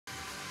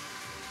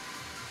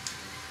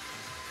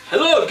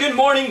Hello, good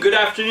morning, good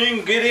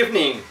afternoon, good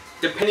evening,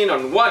 depending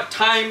on what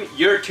time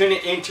you're tuning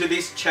into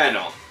this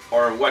channel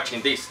or watching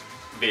this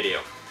video.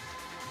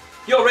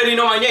 You already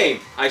know my name,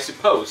 I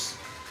suppose.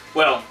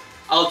 Well,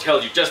 I'll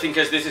tell you just in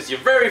case this is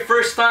your very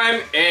first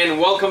time, and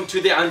welcome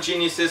to the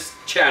Ungeniuses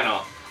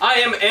channel. I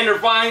am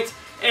Enervines,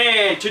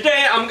 and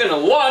today I'm gonna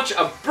launch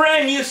a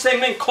brand new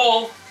segment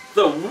called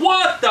the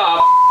What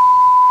the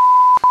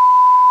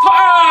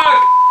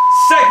Fuck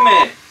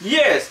segment.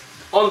 Yes,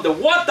 on the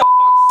What the Fuck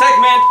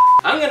segment,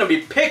 I'm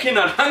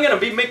gonna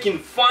be making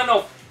fun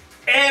of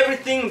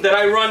everything that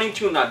I run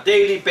into on a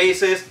daily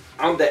basis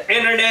on the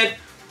internet,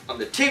 on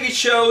the TV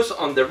shows,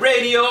 on the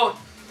radio,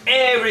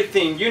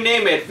 everything, you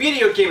name it,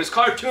 video games,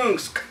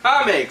 cartoons,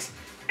 comics.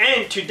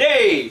 And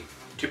today,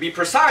 to be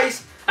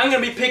precise, I'm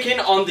gonna be picking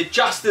on the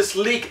Justice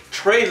League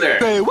trailer.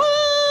 Say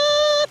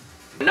what?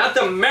 Not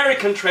the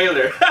American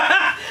trailer.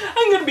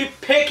 I'm gonna be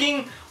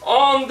picking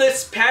on the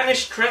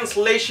Spanish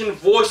translation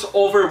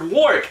voiceover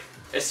work,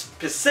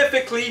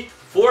 specifically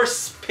for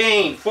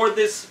Spain, for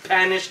the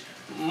Spanish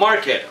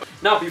market.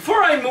 Now,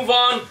 before I move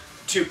on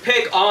to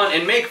pick on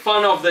and make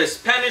fun of the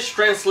Spanish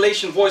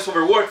translation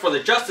voiceover work for the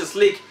Justice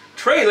League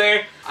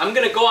trailer, I'm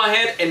gonna go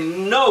ahead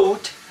and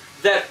note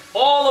that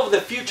all of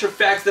the future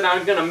facts that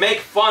I'm gonna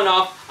make fun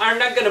of are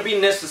not gonna be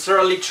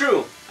necessarily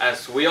true.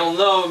 As we all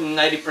know,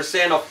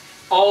 90% of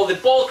all the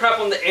bullcrap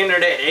on the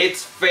internet,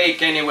 it's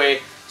fake anyway.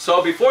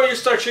 So before you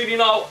start shooting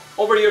all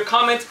over your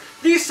comments,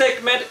 this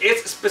segment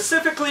is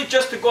specifically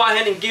just to go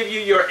ahead and give you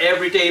your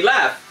everyday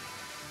laugh.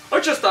 Or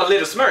just a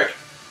little smirk.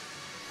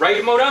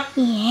 Right, Moda?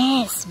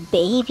 Yes,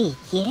 baby.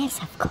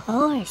 Yes, of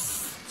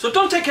course. So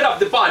don't take it up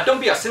the butt.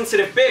 Don't be a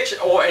sensitive bitch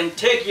and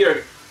take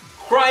your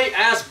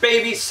cry-ass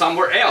baby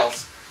somewhere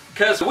else.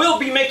 Because we'll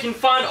be making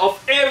fun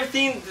of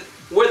everything,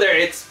 whether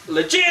it's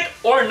legit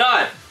or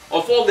not.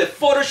 Of all the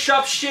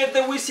Photoshop shit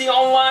that we see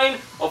online,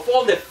 of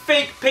all the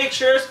fake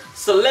pictures,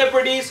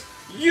 celebrities,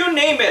 you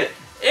name it.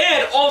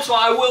 And also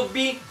I will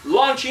be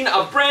launching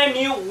a brand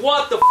new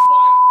What the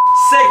Fuck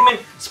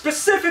segment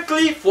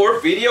specifically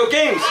for video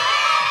games.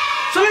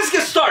 So let's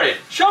get started,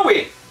 shall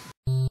we?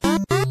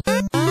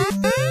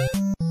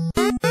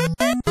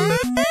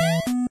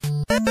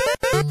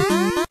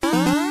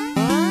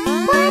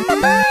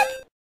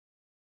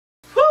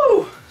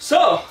 Whew!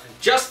 So,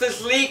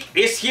 Justice League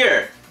is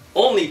here.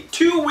 Only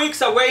 2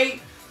 weeks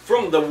away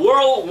from the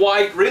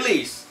worldwide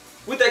release,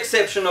 with the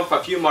exception of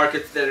a few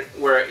markets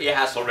where it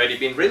has already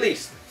been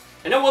released.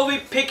 And I will be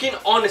picking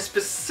on a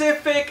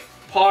specific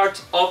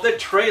part of the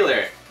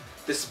trailer,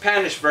 the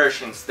Spanish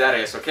versions, that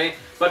is, okay?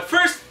 But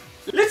first,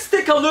 let's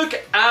take a look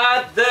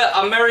at the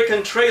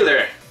American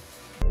trailer.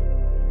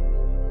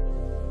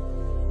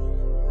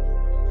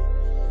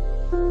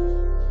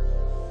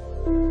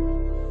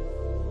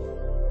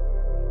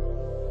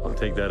 I'll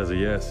take that as a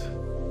yes.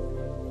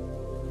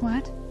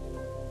 What?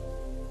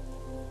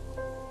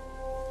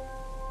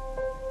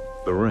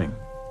 The ring.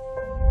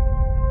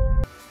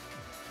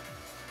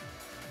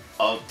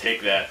 I'll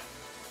take that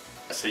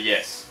as a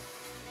yes.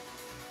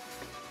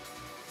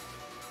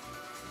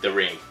 The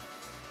ring.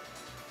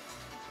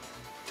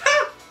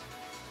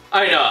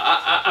 I know,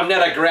 I'm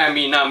not a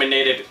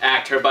Grammy-nominated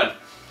actor, but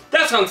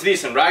that sounds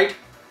decent, right?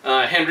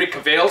 Henry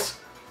Cavill's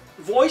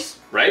voice,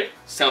 right?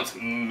 Sounds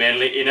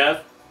manly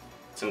enough.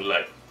 Sounds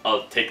like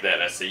I'll take that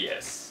as a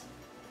yes.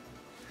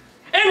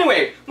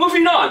 Anyway,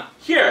 moving on.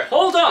 Here,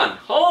 hold on.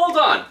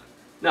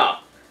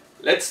 Now,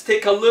 let's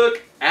take a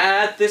look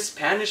at the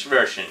Spanish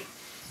version.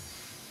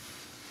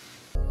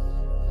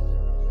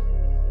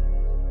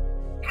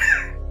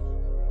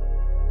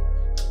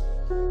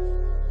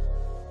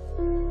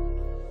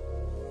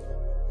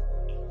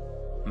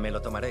 Me lo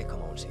tomaré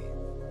como un sí.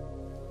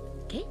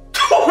 ¿Qué?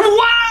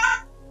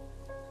 What?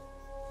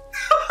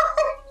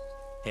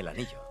 El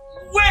anillo.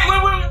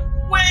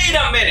 Wait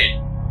a minute.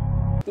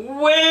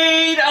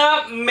 Wait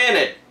a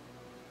minute.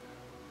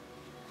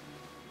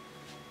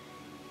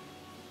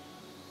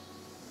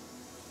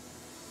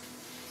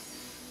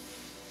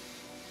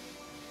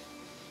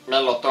 Me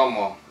lo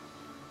tomo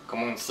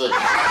como un sí.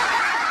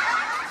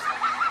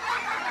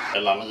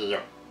 El anillo.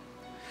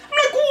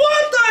 Like,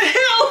 what the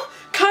hell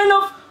kind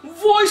of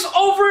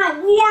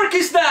voiceover work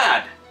is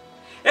that?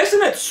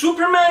 Isn't it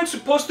Superman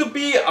supposed to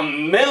be a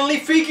manly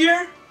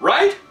figure,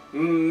 right?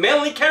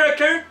 Manly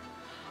character?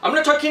 I'm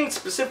not talking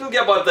specifically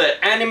about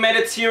the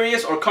animated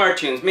series or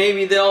cartoons.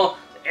 Maybe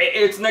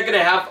it's not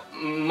gonna have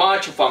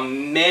much of a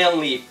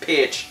manly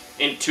pitch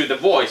into the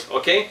voice,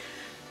 okay?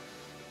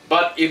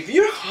 But if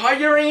you're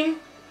hiring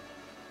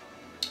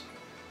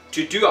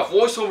to do a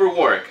voiceover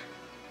work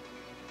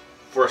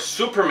for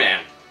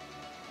Superman,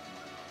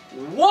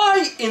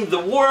 why in the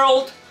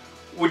world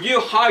would you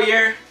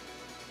hire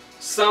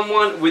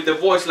someone with a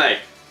voice like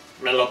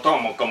Me lo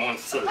tomo como un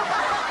sí,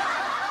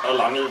 el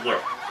anillo?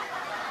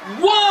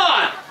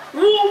 What?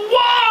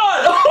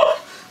 Oh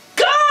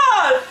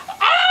God!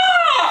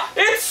 Ah!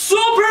 It's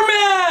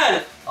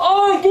Superman!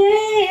 Oh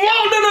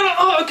no!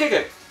 Oh,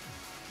 okay.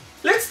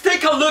 Let's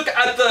take a look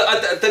at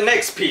the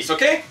next piece,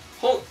 okay?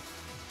 Hold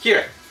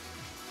here.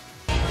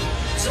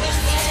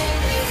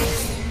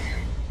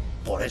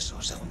 Por eso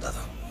os he juntado.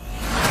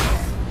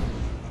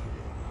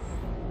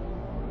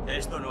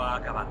 Esto no ha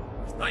acabado.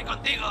 ¡Estoy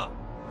contigo!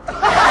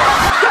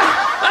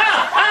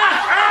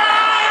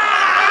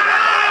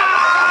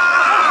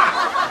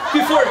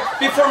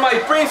 Before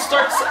my brain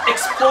starts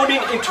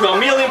exploding into a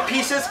million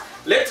pieces,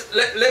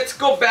 let's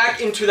go back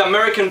into the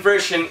American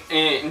version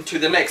into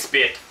the next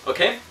bit,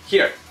 okay?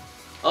 Here,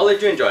 I'll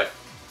let you enjoy it.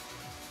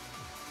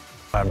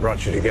 I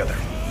brought you together.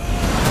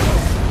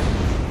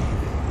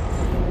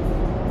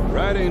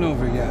 Ride ain't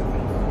over yet.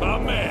 My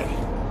man!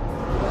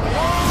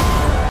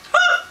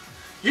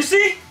 You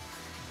see?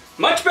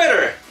 Much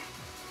better.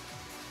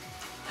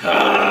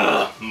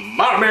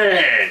 My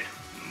man!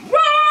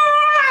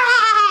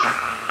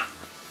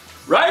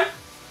 Right?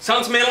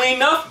 Sounds manly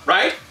enough,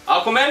 right?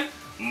 Aquaman?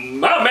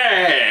 My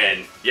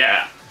man!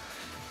 Yeah.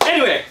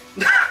 Anyway,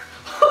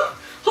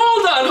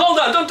 hold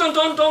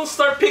on. Don't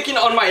start picking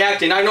on my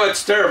acting. I know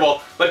it's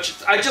terrible, but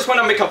I just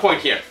want to make a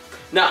point here.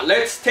 Now,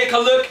 let's take a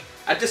look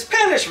at the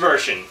Spanish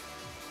version.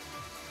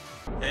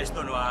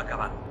 Esto no ha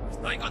acabado.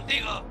 Estoy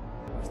contigo.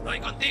 Estoy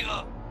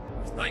contigo.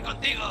 Estoy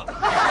contigo.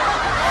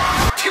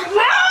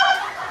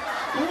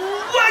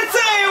 What's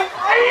that?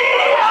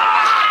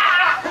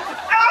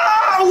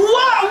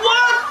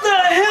 What the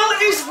hell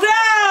is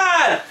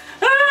that?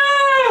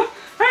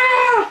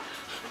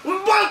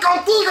 Voy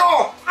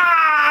contigo.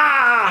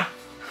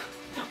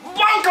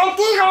 Voy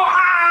contigo.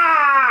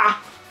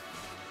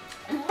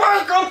 Voy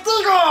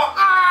contigo.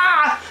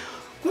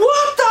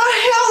 What the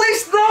hell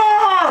is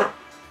that?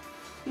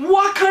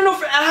 What kind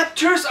of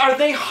actors are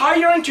they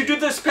hiring to do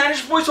the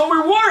Spanish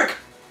voiceover work?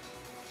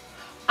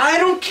 I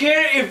don't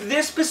care if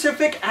these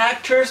specific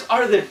actors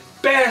are the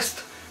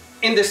best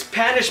in the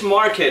Spanish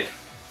market.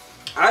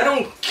 I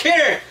don't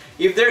care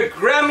if they're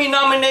Grammy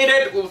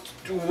nominated,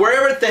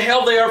 wherever the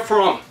hell they are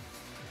from.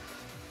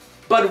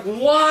 But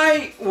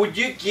why would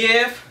you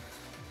give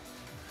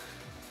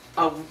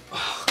a... Oh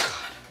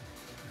God.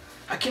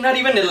 I cannot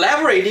even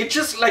elaborate. It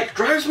just like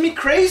drives me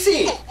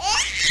crazy.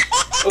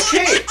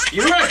 Okay,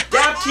 you're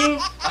adapting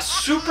a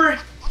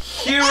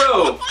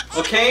superhero,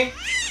 okay,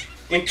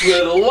 into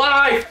a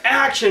live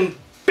action,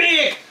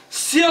 big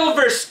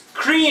silver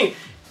screen,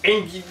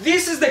 and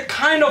this is the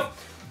kind of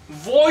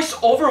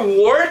voice-over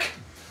work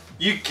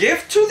you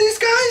give to these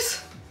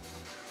guys?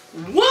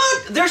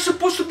 What? They're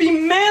supposed to be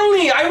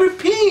manly, I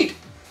repeat.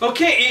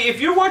 Okay, if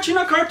you're watching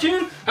a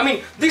cartoon, I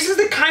mean, this is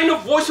the kind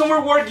of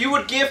voice-over work you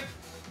would give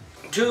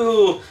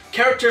to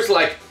characters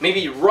like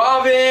maybe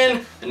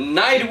Robin,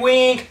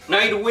 Nightwing.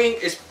 Nightwing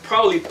is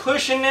probably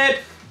pushing it.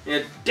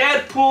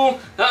 Deadpool.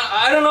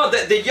 I don't know,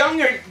 the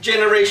younger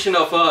generation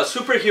of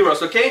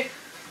superheroes, okay?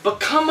 But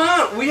come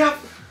on, we have...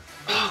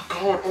 Oh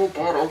God, oh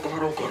God, oh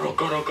God, oh God, oh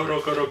God, oh God,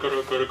 oh God, oh God,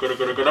 oh God, oh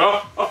God, oh God,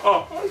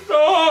 oh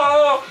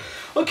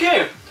God.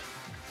 Okay,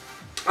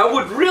 I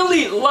would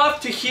really love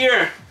to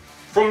hear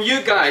from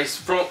you guys,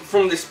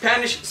 from the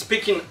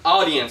Spanish-speaking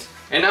audience.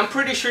 And I'm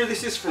pretty sure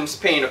this is from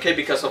Spain, okay,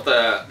 because of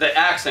the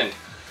accent.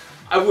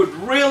 I would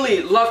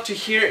really love to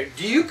hear,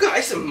 do you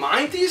guys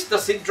mind this?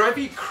 Does it drive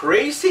you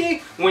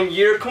crazy when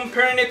you're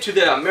comparing it to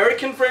the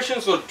American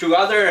versions or to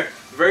other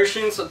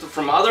versions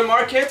from other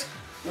markets?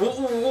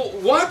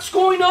 What's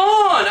going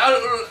on?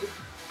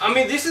 I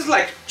mean, this is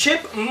like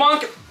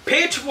chipmunk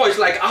pitch voice,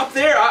 like up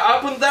there,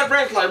 up on that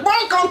rank, like,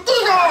 voy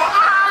contigo!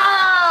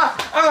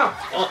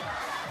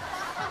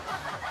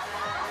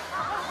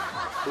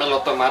 Me lo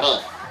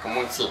tomaré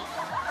como un sí.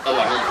 El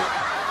amigo.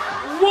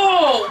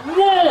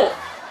 Whoa!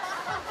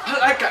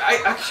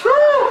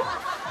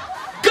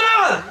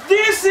 God,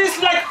 this is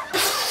like...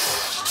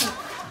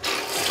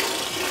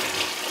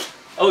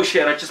 Oh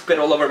shit, I just spit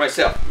all over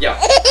myself. Yeah.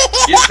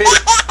 You spit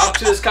up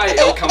to the sky,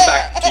 it'll come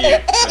back to you.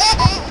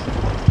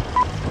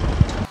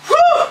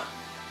 Whew!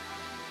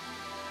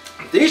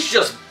 This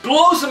just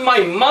blows my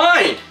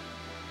mind.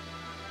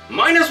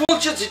 Might as well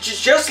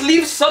just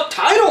leave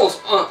subtitles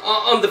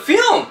on the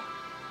film.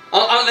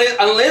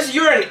 Unless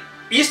you're an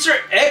Easter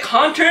egg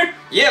hunter,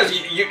 yes,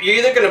 you're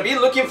either gonna be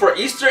looking for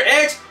Easter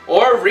eggs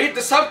or read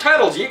the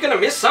subtitles. You're gonna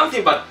miss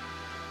something, but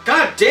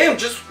god damn,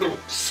 just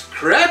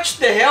scratch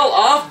the hell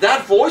off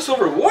that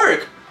voiceover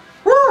work.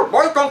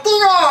 Voy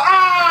contigo!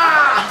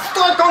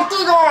 Estoy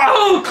contigo!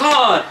 Oh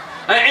god!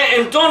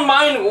 And don't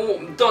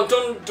mind,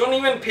 don't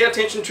even pay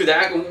attention to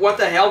that. What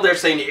the hell they're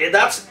saying?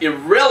 That's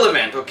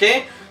irrelevant,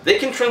 okay? They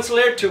can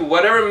translate to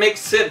whatever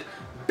makes it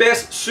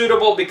best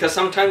suitable, because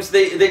sometimes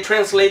they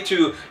translate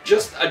to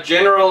just a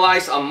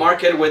generalized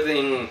market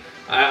within,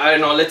 I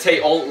don't know, let's say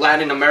all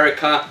Latin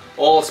America,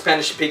 all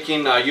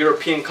Spanish-speaking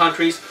European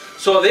countries.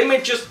 So they may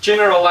just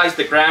generalize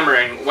the grammar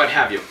and what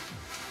have you.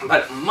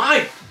 But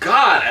my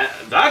god,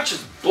 that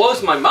just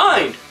blows my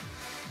mind.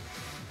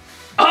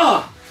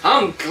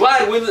 I'm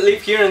glad we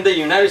live here in the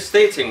United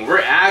States and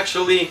we're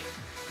actually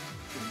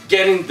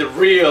getting the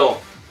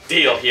real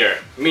deal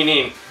here.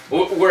 Meaning,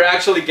 we're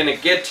actually gonna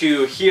get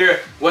to hear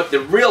what the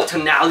real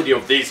tonality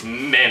of these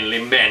manly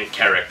men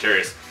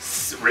characters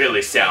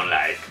really sound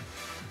like.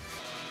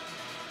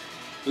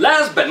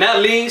 Last but not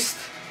least,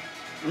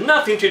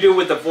 nothing to do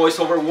with the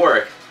voiceover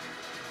work.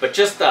 But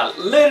just a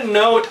little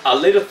note, a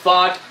little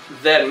thought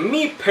that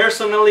me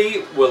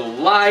personally would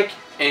like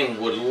and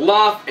would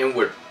love and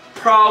would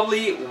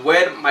probably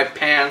wet my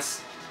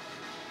pants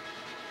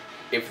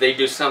if they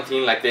do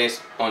something like this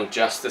on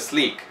Justice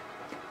League.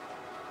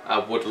 I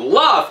would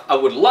love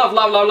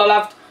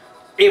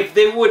if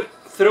they would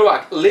throw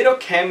a little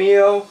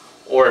cameo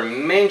or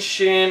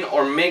mention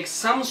or make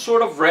some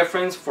sort of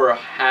reference for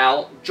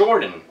Hal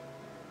Jordan.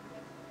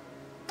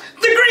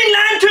 The Green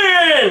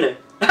Lantern!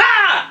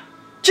 Ha!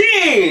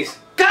 Jeez!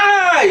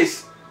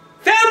 Guys!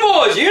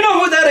 Fanboys, you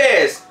know who that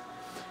is!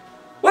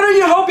 What are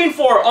you hoping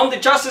for on the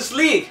Justice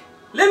League?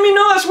 Let me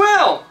know as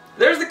well!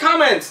 There's the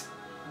comments!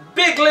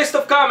 Big list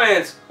of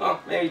comments! Well,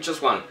 maybe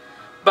just one.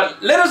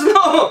 But let us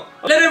know!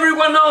 Let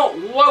everyone know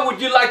what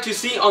would you like to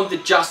see on the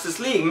Justice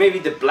League. Maybe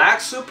the Black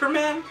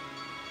Superman?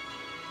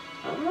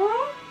 I don't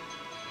know.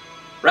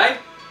 Right?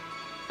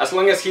 As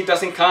long as he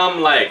doesn't come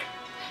like,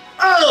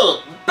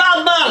 "Oh,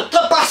 Batman,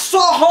 ¿qué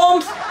pasó,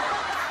 Holmes?"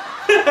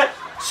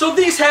 So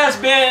this has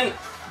been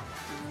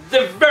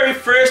the very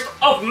first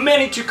of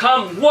many to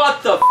come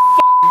what the f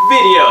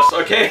videos,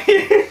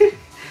 okay?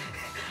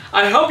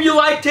 I hope you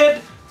liked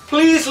it.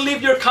 Please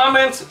leave your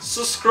comments,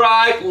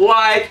 subscribe,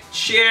 like,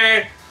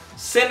 share,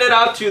 send it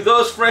out to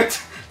those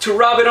friends to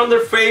rub it on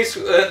their face,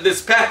 the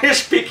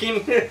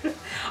Spanish-speaking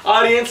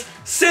audience.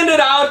 Send it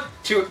out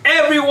to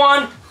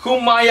everyone who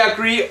might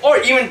agree or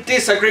even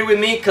disagree with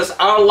me, because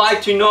I would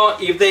like to know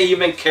if they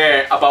even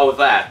care about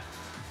that.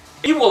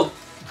 It will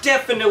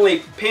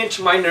definitely pinch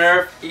my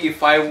nerve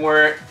if I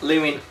were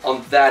living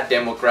on that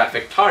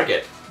demographic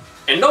target.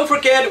 And don't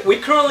forget, we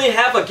currently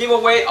have a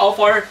giveaway of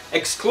our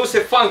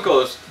exclusive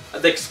Funkos.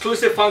 The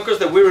exclusive Funkos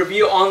that we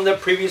review on the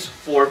previous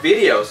 4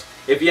 videos.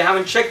 If you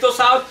haven't checked those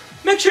out,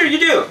 make sure you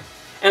do.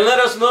 And let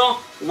us know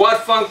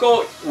what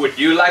Funko would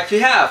you like to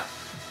have.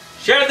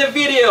 Share the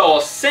video,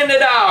 send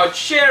it out,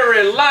 share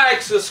it,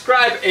 like,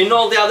 subscribe, and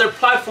all the other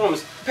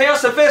platforms. Pay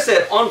us a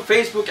visit on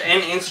Facebook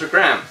and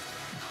Instagram.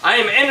 I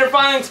am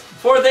Endervines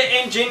for the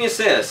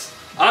Ingeniouses.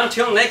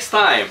 Until next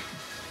time,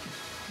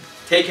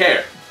 take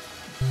care.